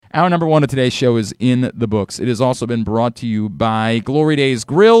Hour number 1 of today's show is in the books. It has also been brought to you by Glory Days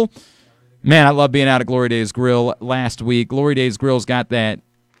Grill. Man, I love being out at Glory Days Grill last week. Glory Days Grill's got that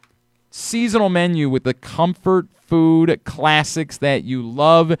seasonal menu with the comfort food classics that you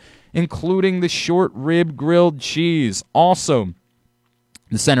love, including the short rib grilled cheese. Also,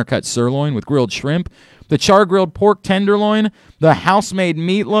 the center cut sirloin with grilled shrimp, the char grilled pork tenderloin, the house made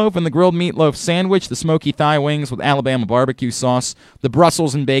meatloaf and the grilled meatloaf sandwich, the smoky thigh wings with Alabama barbecue sauce, the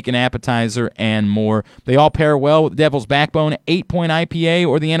Brussels and bacon appetizer, and more. They all pair well with Devil's Backbone 8-point IPA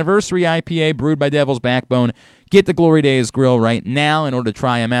or the Anniversary IPA brewed by Devil's Backbone. Get the Glory Days Grill right now in order to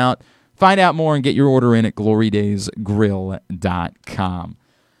try them out. Find out more and get your order in at glorydaysgrill.com.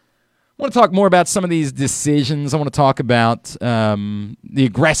 I want to talk more about some of these decisions. I want to talk about the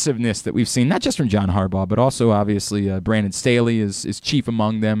aggressiveness that we've seen, not just from John Harbaugh, but also, obviously, Brandon Staley is chief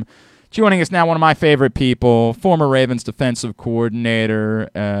among them. Joining us now, one of my favorite people, former Ravens defensive coordinator,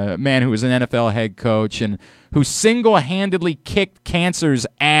 a man who was an NFL head coach and who single-handedly kicked cancer's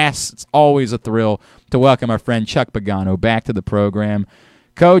ass. It's always a thrill to welcome our friend Chuck Pagano back to the program.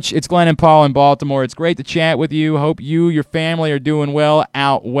 Coach, it's Glenn and Paul in Baltimore. It's great to chat with you. Hope you, your family are doing well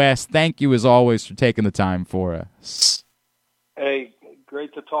out west. Thank you, as always, for taking the time for us. Hey,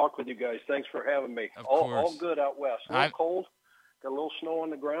 great to talk with you guys. Thanks for having me. All good out west. A little cold, got a little snow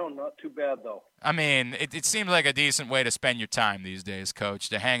on the ground. Not too bad, though. I mean, it seems like a decent way to spend your time these days, Coach,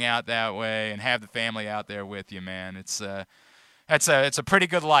 to hang out that way and have the family out there with you, man. It's a pretty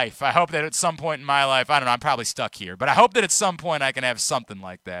good life. I hope that at some point in my life, I don't know, I'm probably stuck here, but I hope that at some point I can have something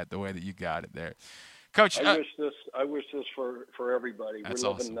like that, the way that you got it there. Coach, I wish this for everybody. We're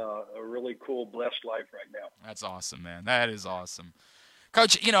living awesome. A really cool, blessed life right now. That's awesome, man. That is awesome.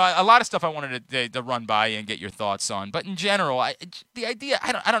 Coach, a lot of stuff I wanted to run by you and get your thoughts on, but in general, the idea,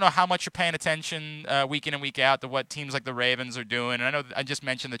 I don't know how much you're paying attention week in and week out to what teams like the Ravens are doing, and I know I just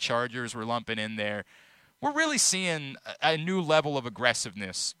mentioned the Chargers were lumping in there. We're really seeing a new level of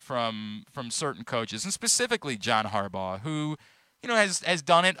aggressiveness from certain coaches, and specifically John Harbaugh, who has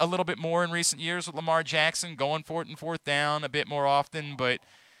done it a little bit more in recent years with Lamar Jackson, going for it in fourth down a bit more often. But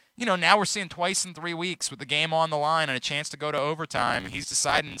now we're seeing twice in 3 weeks with the game on the line and a chance to go to overtime. He's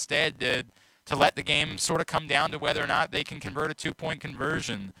decided instead to let the game sort of come down to whether or not they can convert a 2-point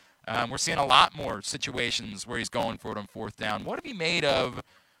conversion. We're seeing a lot more situations where he's going for it on fourth down. What have you made of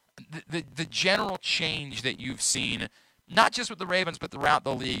the general change that you've seen, not just with the Ravens, but throughout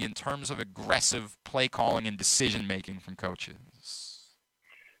the league in terms of aggressive play calling and decision-making from coaches?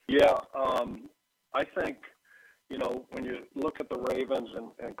 Yeah, I think, when you look at the Ravens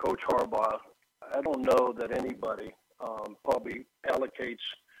and Coach Harbaugh, I don't know that anybody probably allocates,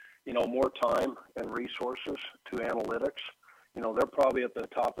 more time and resources to analytics. They're probably at the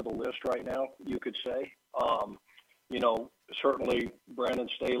top of the list right now, you could say. Certainly Brandon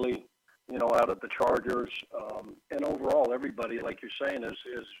Staley, out at the Chargers, and overall everybody, like you're saying, is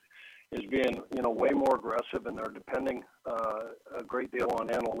being, way more aggressive, and they're depending a great deal on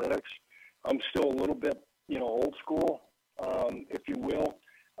analytics. I'm still a little bit, old school, if you will.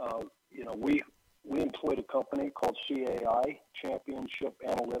 We employed a company called CAI, Championship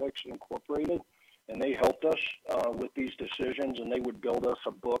Analytics Incorporated, and they helped us with these decisions, and they would build us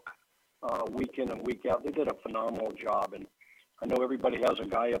a book week in and week out. They did a phenomenal job, and I know everybody has a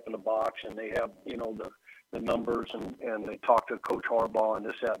guy up in the box, and they have, the numbers, and they talk to Coach Harbaugh and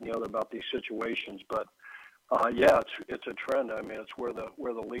this, that, and the other about these situations. But it's a trend. I mean, it's where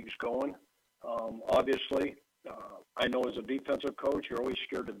the league's going. Obviously, I know as a defensive coach, you're always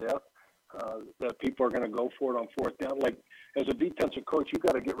scared to death that people are going to go for it on fourth down. Like, as a defensive coach, you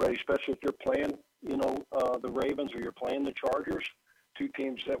got to get ready, especially if you're playing, the Ravens or you're playing the Chargers, two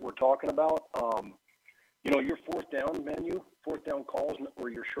teams that we're talking about. Your fourth down calls, or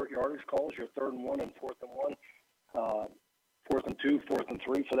your short yardage calls, your 3rd and 1 and 4th and 1, 4th and 2, 4th and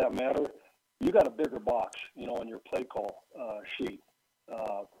 3 for that matter. You got a bigger box, on your play call sheet.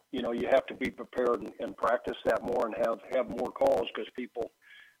 You have to be prepared and practice that more and have more calls, because people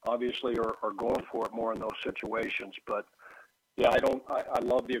obviously are going for it more in those situations. But yeah, I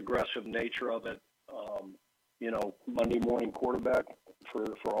love the aggressive nature of it. Monday morning quarterback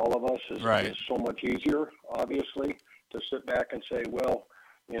for all of us is so much easier, obviously, to sit back and say, well,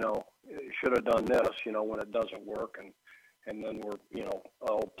 should have done this, when it doesn't work, and then we're,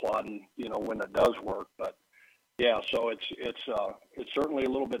 all plodding, when it does work. But yeah, so it's certainly a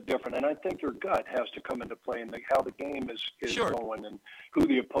little bit different, and I think your gut has to come into play, and how the game is Sure. going, and who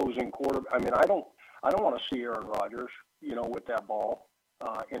the opposing quarterback. I mean, I don't want to see Aaron Rodgers, with that ball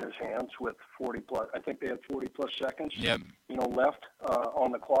in his hands with 40+. I think they had 40+ seconds, left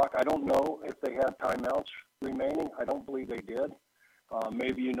on the clock. I don't know if they had timeouts remaining. I don't believe they did.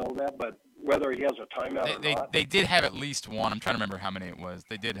 Maybe you know that, but whether he has a timeout or not. They did have at least one. I'm trying to remember how many it was.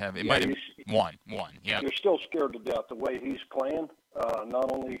 They did have. It might have been one. Yeah. You're still scared to death the way he's playing,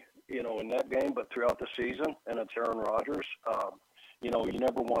 not only in that game, but throughout the season. And it's Aaron Rodgers. You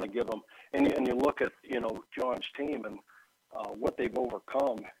never want to give him. And you look at John's team and what they've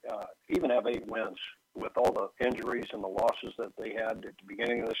overcome. Even have 8 wins with all the injuries and the losses that they had at the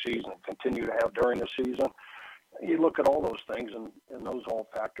beginning of the season and continue to have during the season. You look at all those things, and those all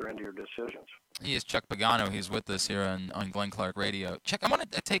factor into your decisions. He is Chuck Pagano. He's with us here on Glenn Clark Radio. Chuck, I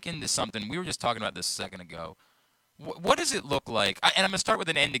want to take into something. We were just talking about this a second ago. What does it look like? And I'm going to start with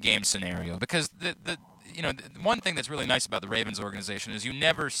an end-of-game scenario because the one thing that's really nice about the Ravens organization is you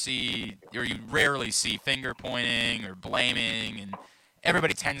never see, or you rarely see, finger-pointing or blaming, and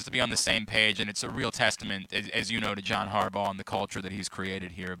everybody tends to be on the same page, and it's a real testament, as you know, to John Harbaugh and the culture that he's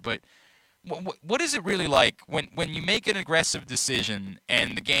created here. But what is it really like when you make an aggressive decision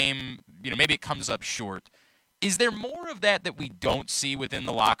and the game, maybe it comes up short? Is there more of that we don't see within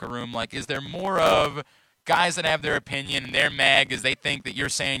the locker room? Like, is there more of guys that have their opinion and they're mad because they think that you're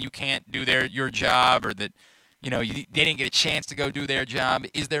saying you can't do your job, or that they didn't get a chance to go do their job?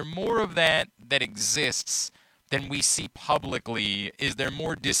 Is there more of that exists than we see publicly? Is there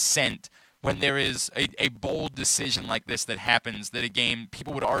more dissent when there is a bold decision like this that happens, that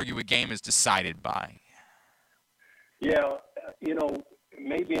people would argue a game is decided by? Yeah,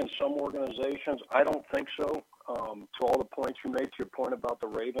 maybe in some organizations, I don't think so. To all the points you made, to your point about the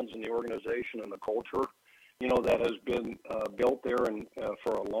Ravens and the organization and the culture, that has been built there and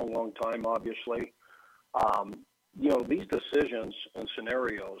for a long, long time, obviously. These decisions and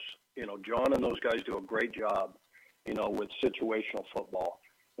scenarios, John and those guys do a great job, with situational football.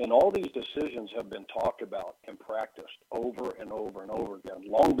 And all these decisions have been talked about and practiced over and over and over again,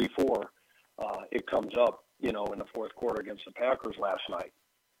 long before it comes up, in the fourth quarter against the Packers last night.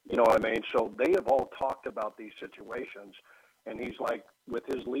 You know what I mean? So they have all talked about these situations. And he's like, with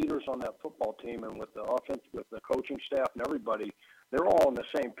his leaders on that football team and with the offense, with the coaching staff and everybody, they're all on the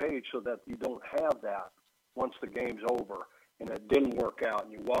same page so that you don't have that once the game's over and it didn't work out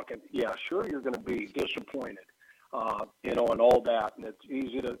and you walk in. Yeah, sure, you're going to be disappointed. And all that. And it's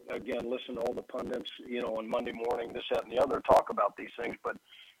easy to, again, listen to all the pundits, on Monday morning, this, that, and the other, talk about these things. But,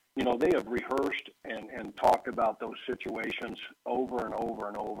 they have rehearsed and talked about those situations over and over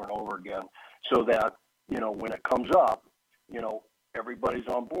and over and over again so that, when it comes up, everybody's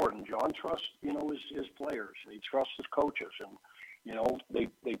on board. And John trusts, his players. And he trusts his coaches. And,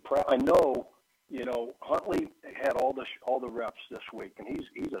 I know, Huntley had all the reps this week, and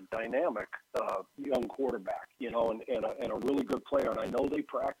he's a dynamic young quarterback, and a really good player. And I know they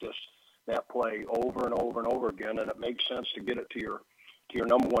practice that play over and over and over again, and it makes sense to get it to your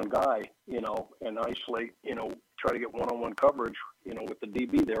number one guy, and isolate, try to get one-on-one coverage, with the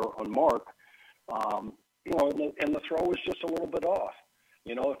DB there on Mark, and the throw is just a little bit off.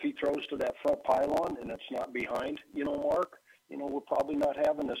 If he throws to that front pylon and it's not behind, Mark, we're probably not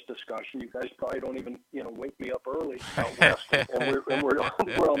having this discussion. You guys probably don't even, wake me up early out west, and we're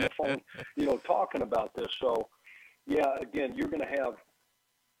on the phone, talking about this. So, yeah, again, you're going to have,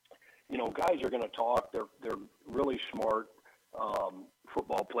 guys are going to talk. They're really smart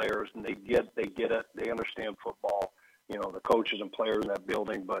football players, and they get it. They understand football. The coaches and players in that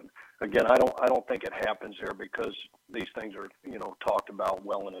building. But again, I don't think it happens there because these things are, talked about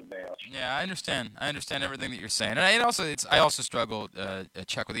well in advance. Yeah, I understand everything that you're saying. And I also struggle,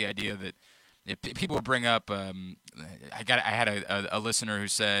 Chuck, with the idea that if people would bring up, I had a listener who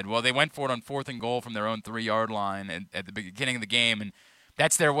said, well, they went for it on 4th and goal from their own 3-yard line at the beginning of the game, and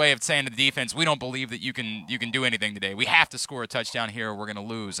that's their way of saying to the defense, we don't believe that you can do anything today. We have to score a touchdown here or we're going to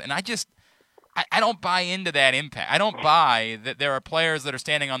lose. And I don't buy into that impact. I don't buy that there are players that are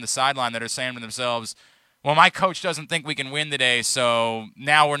standing on the sideline that are saying to themselves, well, my coach doesn't think we can win today, so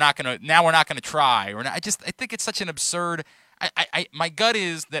now we're not gonna try. I think it's such an absurd. My gut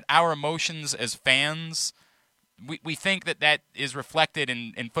is that our emotions as fans, we think that is reflected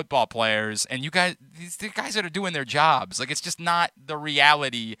in football players, and you guys, the guys that are doing their jobs, like, it's just not the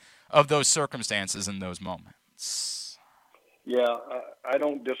reality of those circumstances in those moments. Yeah, I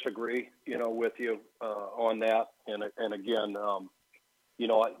don't disagree, with you on that. And again,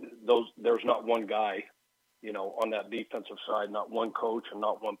 there's not one guy, on that defensive side, not one coach and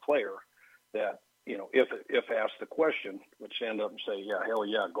not one player that, if asked the question, would stand up and say, yeah, hell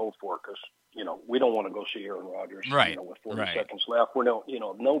yeah, go for it, because, we don't want to go see Aaron Rodgers, right, with 40 seconds left.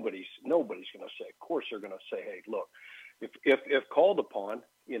 Nobody's going to say. Of course they're going to say, hey, look, if called upon,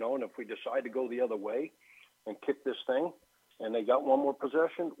 and if we decide to go the other way and kick this thing, and they got one more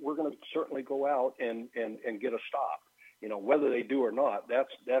possession, we're going to certainly go out and get a stop. whether they do or not,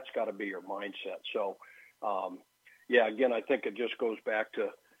 that's got to be your mindset. So, yeah, again, I think it just goes back to,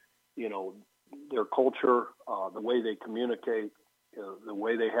 their culture, the way they communicate, the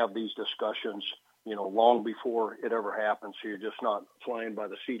way they have these discussions, long before it ever happens. So you're just not flying by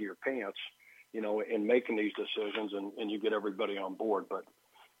the seat of your pants, in making these decisions, and you get everybody on board. But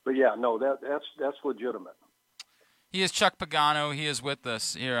yeah, no, that's legitimate. He is Chuck Pagano. He is with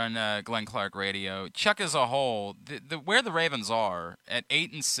us here on Glenn Clark Radio. Chuck, as a whole, where the Ravens are at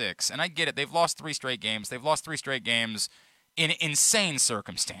 8-6, and I get it. They've lost 3 straight games. They've lost 3 straight games in insane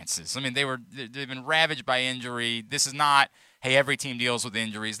circumstances. I mean, they've been ravaged by injury. This is not, hey, every team deals with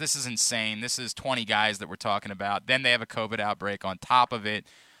injuries. This is insane. This is 20 guys that we're talking about. Then they have a COVID outbreak on top of it.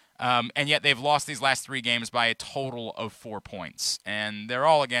 And yet they've lost these last 3 games by a total of 4 points. And they're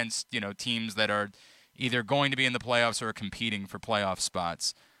all against, teams that are either going to be in the playoffs or competing for playoff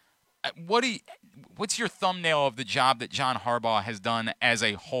spots. What's your thumbnail of the job that John Harbaugh has done as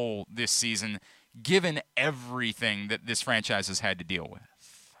a whole this season, given everything that this franchise has had to deal with?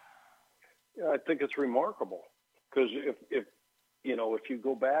 Yeah, I think it's remarkable because if you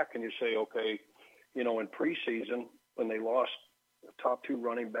go back and you say, okay, in preseason when they lost the top 2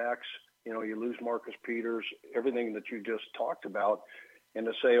 running backs, you lose Marcus Peters, everything that you just talked about, and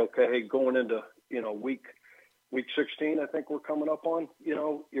to say, okay, hey, going into week 16, I think we're coming up on,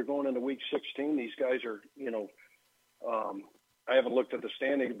 you're going into week 16. These guys are, I haven't looked at the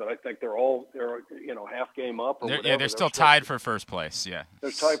standings, but I think they're half game up or whatever. Yeah, they're still tied for first place. Yeah,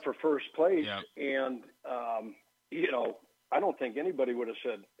 they're tied for first place. Yep. And I don't think anybody would have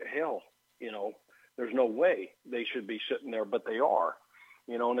said, hell, there's no way they should be sitting there, but they are.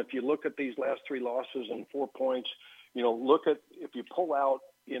 And if you look at these last 3 losses and 4 points, look at, if you pull out,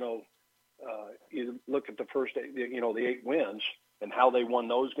 you look at the first 8, the 8 wins and how they won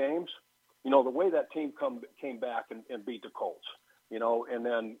those games, the way that team came back and beat the Colts, and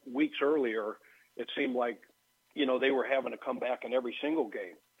then weeks earlier, it seemed like, they were having to come back in every single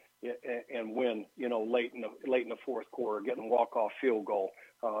game and win, late in the fourth quarter, getting walk-off field goal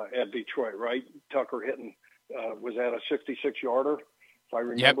at Detroit, right? Tucker hitting, was that a 66-yarder, if I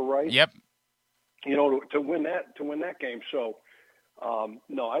remember right? Yep. To win that game. So,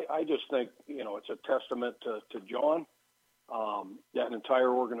 no, I just think, it's a testament to John, that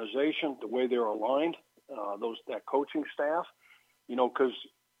entire organization, the way they're aligned, that coaching staff, because,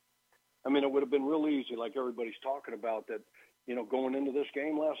 it would have been real easy, like everybody's talking about, that, going into this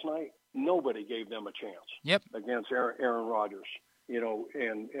game last night, nobody gave them a chance against Aaron Rodgers,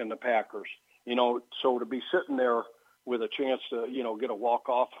 and the Packers, so to be sitting there with a chance to, get a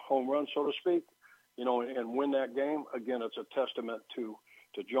walk-off home run, so to speak, and win that game, again, it's a testament to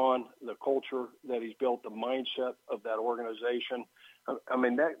John, the culture that he's built, the mindset of that organization.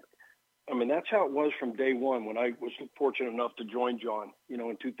 That's how it was from day one when I was fortunate enough to join John,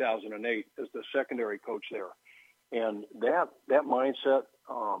 in 2008 as the secondary coach there. And that mindset,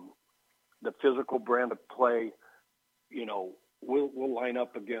 the physical brand of play, will line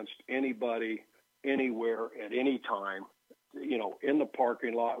up against anybody, anywhere, at any time, in the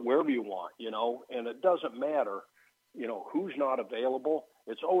parking lot, wherever you want, and it doesn't matter, who's not available.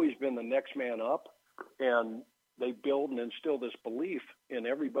 It's always been the next man up, and they build and instill this belief in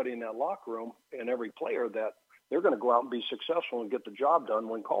everybody in that locker room and every player that they're going to go out and be successful and get the job done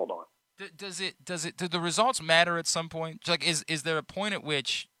when called on. Do the results matter at some point? Like, is there a point at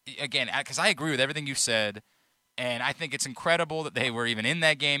which, again, because I agree with everything you said, and I think it's incredible that they were even in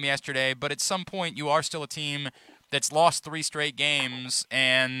that game yesterday, but at some point you are still a team that's lost 3 straight games,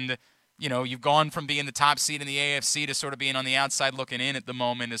 and you've gone from being the top seed in the AFC to sort of being on the outside looking in at the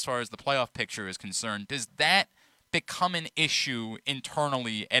moment as far as the playoff picture is concerned. Does that become an issue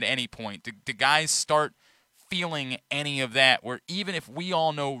internally at any point? Do guys start feeling any of that, where even if we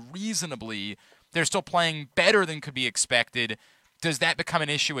all know reasonably they're still playing better than could be expected, does that become an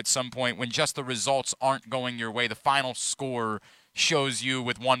issue at some point when just the results aren't going your way? The final score shows you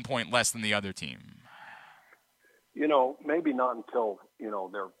with 1 point less than the other team. Maybe not until,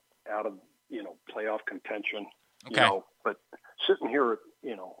 they're out of, playoff contention, okay. But sitting here,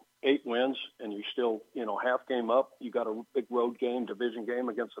 8 wins and you still, half game up, you got a big road game, division game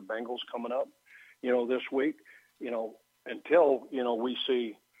against the Bengals coming up, this week, until, we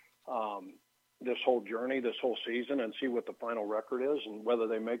see this whole journey, this whole season, and see what the final record is and whether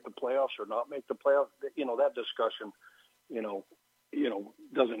they make the playoffs or not make the playoffs, that discussion,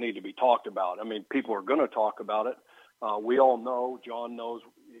 doesn't need to be talked about. People are going to talk about it. We all know, John knows,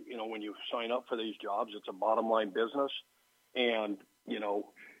 when you sign up for these jobs, it's a bottom line business. And,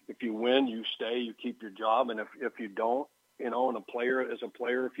 if you win, you stay, you keep your job. And if you don't, and a player,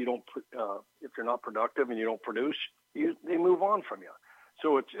 if you're not productive and you don't produce, they move on from you.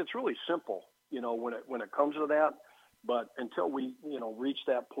 So it's really simple, when it comes to that. But until we, reach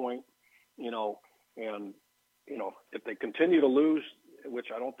that point, and if they continue to lose, which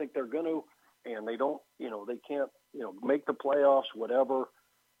I don't think they're going to, and they don't, they can't, make the playoffs, whatever,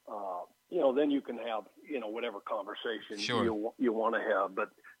 then you can have, whatever conversation Sure. you want to have. But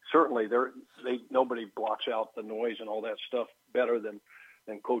certainly nobody blocks out the noise and all that stuff better than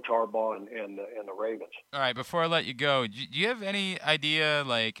Coach Harbaugh and the Ravens. All right, before I let you go, do you have any idea,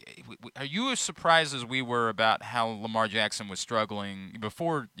 like, are you as surprised as we were about how Lamar Jackson was struggling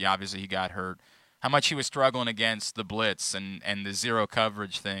before, obviously he got hurt, how much he was struggling against the blitz and the zero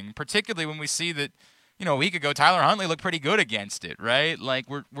coverage thing, particularly when we see that, a week ago, Tyler Huntley looked pretty good against it, right? Like,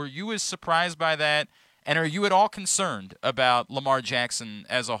 were you as surprised by that? And are you at all concerned about Lamar Jackson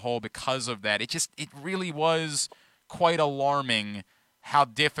as a whole because of that? It really was quite alarming how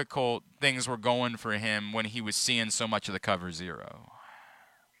difficult things were going for him when he was seeing so much of the cover zero.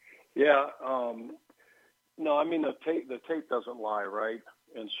 Yeah. No, I mean, the tape doesn't lie, right?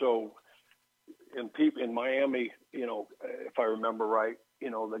 And so in Miami, if I remember right,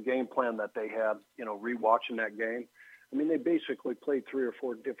 the game plan that they had, rewatching that game, I mean, they basically played 3 or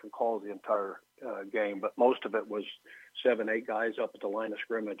 4 different calls the entire game, but most of it was 7, 8 guys up at the line of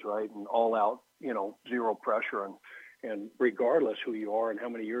scrimmage, right? And all out, zero pressure. And regardless who you are and how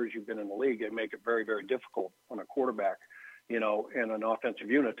many years you've been in the league, they make it very, very difficult on a quarterback, and an offensive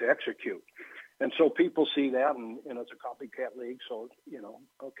unit to execute. And so people see that, and it's a copycat league. So,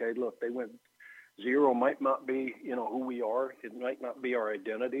 okay, look, they went zero, might not be, who we are. It might not be our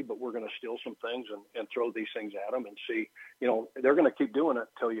identity, but we're going to steal some things and throw these things at them and see, they're going to keep doing it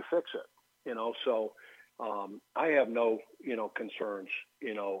until you fix it, So I have no, concerns,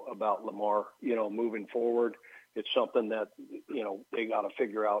 about Lamar, moving forward. It's something that, they got to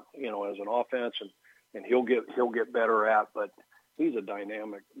figure out, as an offense, and he'll get better at, but he's a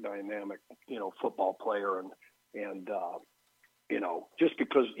dynamic, football player. And just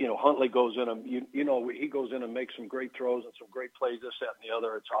because, Huntley goes in and, he goes in and makes some great throws and some great plays, this, that, and the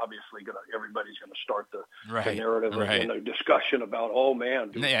other, it's obviously everybody's going to start the narrative and the discussion about, oh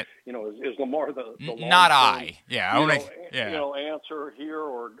man, is Lamar the not I. Yeah. Answer here,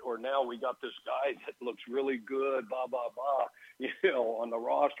 or now we got this guy that looks really good, blah, blah, blah, on the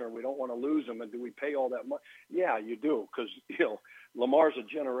roster, and we don't want to lose him. And do we pay all that money? Yeah, you do. Cause Lamar's a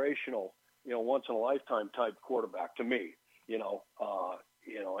generational, once in a lifetime type quarterback to me.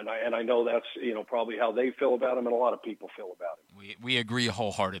 And I know that's, probably how they feel about him and a lot of people feel about him. We agree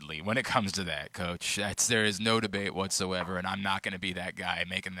wholeheartedly when it comes to that, Coach. There is no debate whatsoever, and I'm not going to be that guy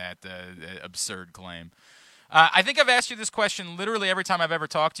making that absurd claim. I think I've asked you this question literally every time I've ever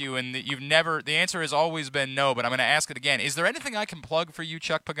talked to you, and the answer has always been no, but I'm going to ask it again. Is there anything I can plug for you,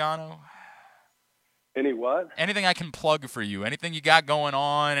 Chuck Pagano? Any what? Anything I can plug for you? Anything you got going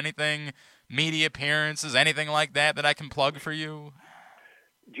on? Anything, media appearances, anything like that I can plug for you?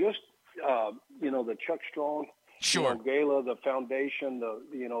 Just, the Chuck Strong, gala, the foundation,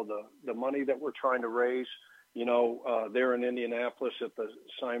 the money that we're trying to raise, there in Indianapolis at the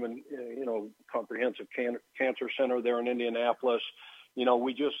Simon, Comprehensive Cancer Center there in Indianapolis.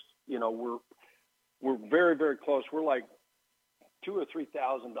 We just, we're very, very close. We're like $2,000 or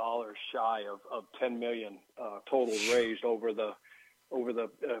 $3,000 shy of $10 million total raised over the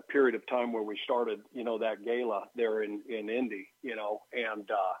period of time where we started, that gala there in Indy, and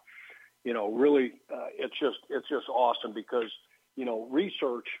really, it's just awesome because,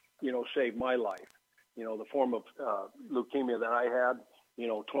 research, saved my life. The form of leukemia that I had,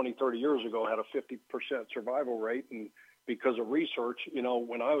 20, 30 years ago had a 50% survival rate. And because of research,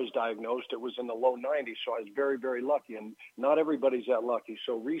 when I was diagnosed, it was in the low 90s. So I was very, very lucky, and not everybody's that lucky.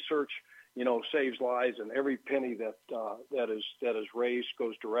 So research, saves lives, and every penny that is raised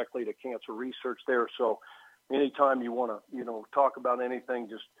goes directly to cancer research there. So anytime you want to, talk about anything,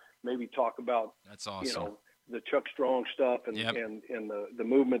 just maybe talk about, that's awesome. The Chuck Strong stuff and the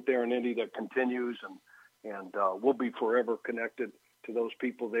movement there in Indy that continues, and we'll be forever connected to those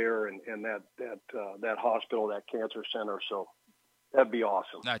people there and that hospital, that cancer center. So that'd be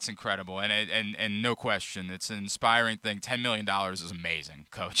awesome. That's incredible, and no question, it's an inspiring thing. $10 million is amazing,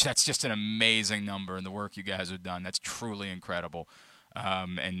 Coach. That's just an amazing number, and the work you guys have done, that's truly incredible.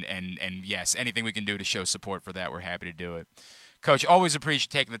 And yes, anything we can do to show support for that, we're happy to do it. Coach, always appreciate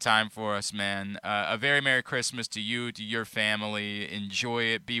taking the time for us, man. A very Merry Christmas to you, to your family. Enjoy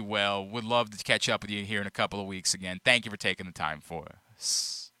it. Be well. Would love to catch up with you here in a couple of weeks again. Thank you for taking the time for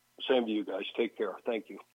us. Same to you guys. Take care. Thank you.